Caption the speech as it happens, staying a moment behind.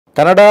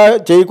కన్నడ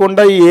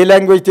చేయకుండా ఏ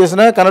లాంగ్వేజ్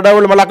చేసినా కన్నడ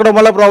వాళ్ళు మళ్ళీ అక్కడ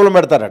మళ్ళీ ప్రాబ్లం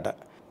పెడతారట.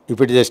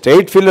 ఇప్పుడు ఇది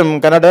స్టేట్ ఫిలిం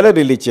కన్నడలో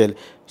రిలీజ్ చేయాలి.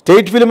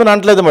 స్టేట్ ఫిలిం అని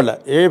అనట్లేదు. మళ్ళీ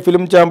ఏ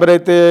ఫిలిం ఛాంబర్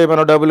అయితే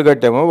మనం డబ్బులు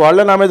కట్టామో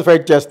వాళ్ళే నా మీద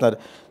ఫైట్ చేస్తున్నారు.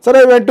 సరే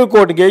వెంటూ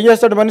కోర్టుకి ఏం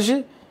చేస్తాడు మనిషి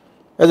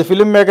యాజ్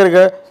ఫిలిం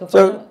మేకర్గా. సో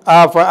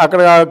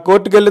అక్కడ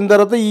కోర్టుకు వెళ్ళిన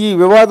తర్వాత ఈ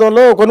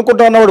వివాదంలో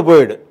కొనుక్కుంటా ఉన్నవాడు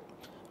పోయాడు.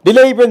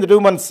 డిలే అయిపోయింది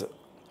 2 months.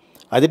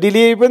 అది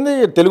డిలే అయిపోయింది,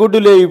 తెలుగు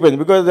డిలే అయిపోయింది.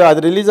 బికాజ్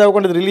అది రిలీజ్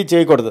అవ్వకుండా రిలీజ్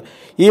చేయకూడదు.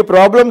 ఈ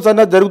ప్రాబ్లమ్స్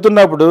అన్నది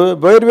జరుగుతున్నప్పుడు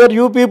వేర్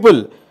యూ పీపుల్.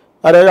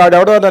 అరే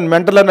ఆడెవడో నన్ను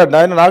మెంటల్ అన్నాడు.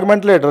 ఆయన నాకు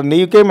మెంటల్ ఏంటారు,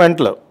 నీకే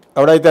మెంటల్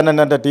ఎవడైతే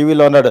అన్నాడంటే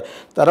టీవీలో అన్నాడు.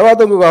 తర్వాత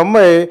ఇంకొక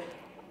అమ్మాయి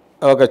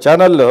ఒక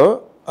ఛానల్లో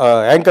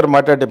యాంకర్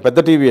మాట్లాడే పెద్ద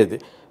టీవీ అది.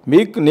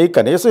 నీకు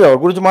కనీసం ఎవరి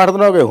గురించి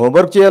మాట్లాడుతున్నావు,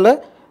 హోంవర్క్ చేయాలా,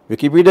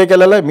 వికీపీడియాకి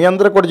వెళ్ళాలా, మీ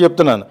అందరూ కూడా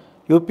చెప్తున్నాను.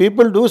 You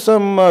people do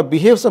some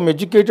behave some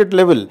educated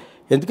level.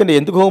 ఎందుకంటే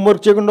ఎందుకు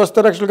హోంవర్క్ చేయకుండా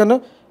వస్తారు యాక్చువల్గా?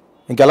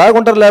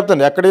 ఇంకెలాగుంటారు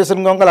లేకపోతే ఎక్కడ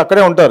వేసిన గొంగలు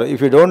అక్కడే ఉంటారు.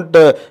 If you don't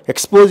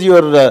expose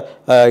your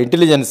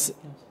intelligence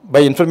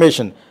by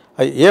information.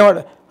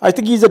 I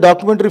think is a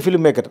documentary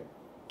film maker.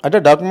 అంటే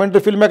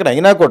డాక్యుమెంటరీ ఫిల్మ్ మేకర్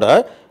అయినా కూడా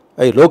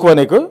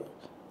లోకవానికి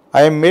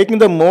I'm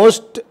making the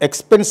most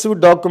expensive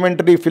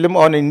documentary film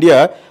on India,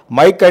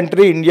 my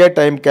country India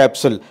time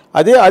capsule.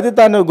 అది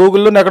తాను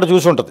గూగుల్లోనే అక్కడ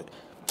చూసి ఉంటుంది.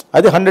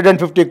 అది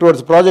 150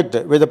 crores project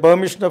with the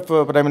permission of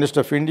prime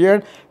minister of India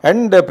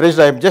and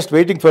president. I'm just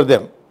waiting for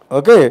them.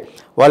 Okay,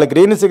 వాళ్ళ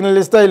green signal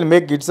ఇస్తే I will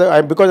make its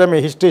because I'm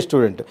a history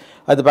student.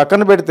 అది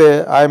పక్కన పెడితే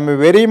I'm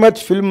very much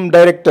film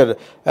director,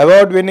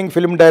 award winning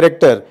film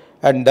director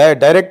and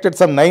directed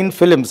some 9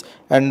 films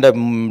and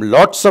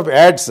lots of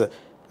ads.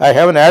 I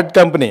have an ad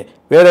company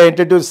where I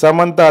introduce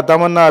Samantha,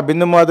 Tamanna,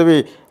 Bindu Madhavi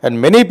and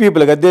many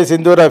people, Gadde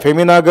Sindhura,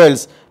 Femina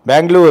Girls,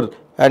 Bangalore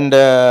and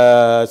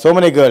so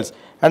many girls.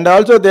 And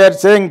also they are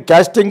saying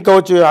casting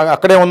couch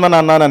akkade undani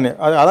annanani.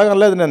 Ala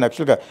అనలేదు నేను.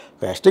 యాక్చువల్గా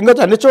casting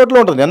couch అన్ని చోట్ల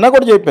ఉంటుంది. నిన్న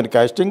కూడా చెప్పాను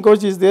casting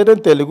couch is there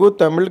in Telugu,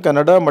 Tamil,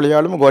 Kannada,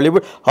 Malayalam,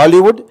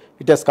 Hollywood.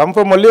 It has come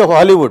from only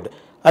Hollywood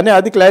అని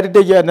అది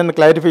నేను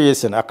క్లారిఫై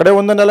చేశాను. అక్కడే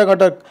ఉందని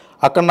ఎలాగంటే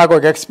అక్కడ నాకు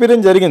ఒక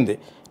ఎక్స్పీరియన్స్ జరిగింది.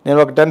 నేను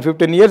ఒక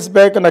 10-15 years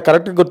బ్యాక్, నాకు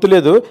కరెక్ట్గా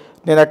గుర్తులేదు,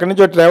 నేను ఎక్కడి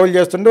నుంచో ట్రావెల్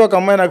చేస్తుంటే ఒక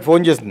అమ్మాయి నాకు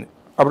ఫోన్ చేసింది.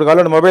 అప్పుడు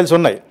కాలంలో మొబైల్స్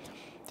ఉన్నాయి.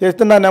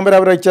 చేస్తే నా నెంబర్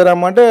ఎవరు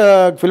ఇచ్చారమ్మా అంటే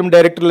ఫిల్మ్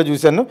డైరెక్టర్లో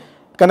చూశాను.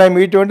 కానీ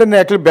మీట్ అంటే నేను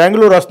యాక్చువల్లీ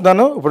బెంగళూరు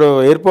వస్తున్నాను, ఇప్పుడు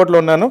ఎయిర్పోర్ట్లో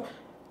ఉన్నాను,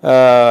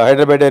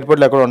 హైదరాబాద్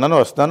ఎయిర్పోర్ట్లో ఎక్కడ ఉన్నాను,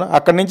 వస్తాను.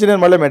 అక్కడి నుంచి నేను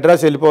మళ్ళీ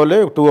మెడ్రాస్ వెళ్ళిపోవాలి,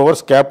 2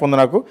 hours క్యాప్ ఉంది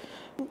నాకు,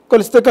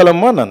 కలిస్తే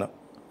కలమ్మా అన్నాను.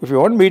 ఇఫ్ యూ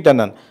వాంట్ మీట్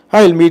అన్నాను.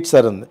 విల్ మీట్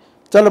సార్ అంది.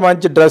 చాలా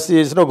మంచి డ్రెస్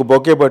చేసిన ఒక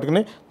బొకే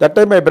పట్టుకుని. That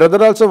time my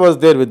brother also was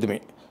there with me.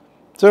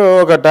 So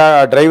ఒక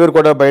డ్రైవర్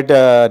కూడా బయట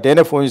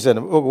నేనే ఫోన్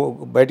చేశాను,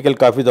 బయటికి వెళ్ళి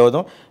కాఫీ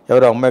తాగుదాం,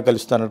 ఎవరో అమ్మాయి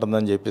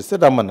కలుస్తానంటుందని చెప్పేస్తే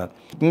రమ్మన్నాను.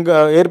 ఇంకా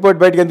ఎయిర్పోర్ట్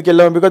బయటకి ఎందుకు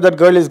వెళ్ళాము, because that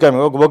girl is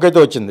coming. ఒక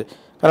బొకేతో వచ్చింది,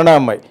 కన్నడ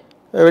అమ్మాయి.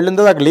 వెళ్ళిన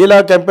తర్వాత అక్కడ లీలా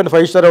క్యాంపెయిన్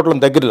 5-star హోటల్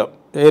దగ్గరలో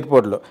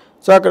ఎయిర్పోర్ట్లో.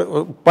 సో అక్కడ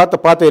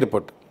పాత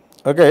ఎయిర్పోర్ట్.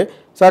 ఓకే,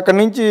 సో అక్కడి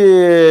నుంచి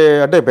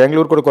అంటే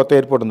బెంగళూరు కూడా కొత్త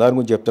ఎయిర్పోర్ట్ ఉంది, దాని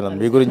గురించి చెప్తున్నాను,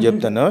 మీ గురించి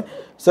చెప్తాను.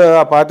 సో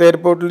ఆ పాత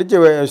ఎయిర్పోర్ట్ నుంచి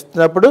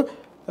వస్తున్నప్పుడు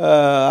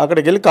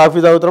అక్కడికి వెళ్ళి కాఫీ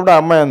తాగుతున్నప్పుడు ఆ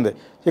అమ్మాయి ఉంది,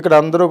 ఇక్కడ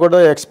అందరూ కూడా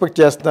ఎక్స్పెక్ట్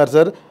చేస్తున్నారు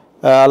సార్,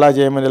 అలా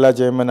చేయమని ఇలా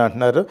చేయమని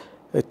అంటున్నారు,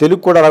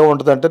 తెలుగు కూడా అలాగ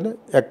ఉంటుంది అంటే,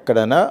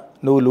 ఎక్కడైనా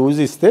నువ్వు లూజ్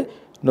ఇస్తే,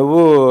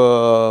 నువ్వు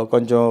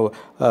కొంచెం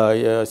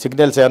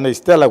సిగ్నల్స్ ఏమైనా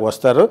ఇస్తే అలాగ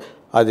వస్తారు.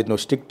 అది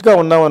నువ్వు స్ట్రిక్ట్గా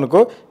ఉన్నావు అనుకో,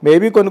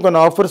 మేబీ కొన్ని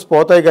ఆఫర్స్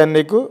పోతాయి కానీ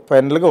నీకు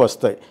ఫైనల్గా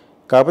వస్తాయి.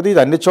 కాకపోతే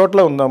ఇది అన్ని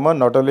చోట్ల ఉందమ్మా,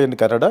 నాట్ ఓన్లీ ఇన్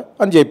కన్నడ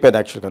అని చెప్పాను.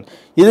 యాక్చువల్గా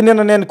ఇది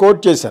నేను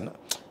కోట్ చేశాను.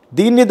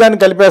 దాన్ని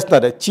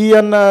కలిపేస్తున్నారు.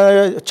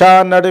 చా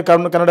అన్నాడు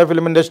కన్నడ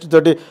ఫిల్మ్ ఇండస్ట్రీ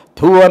తోటి,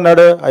 థూ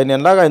అన్నాడు. ఆయన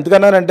ఎలాగా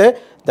ఎందుకన్నానంటే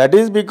that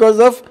is because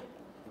of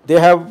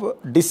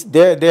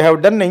they have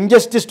done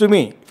injustice to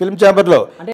me film ఛాంబర్లో.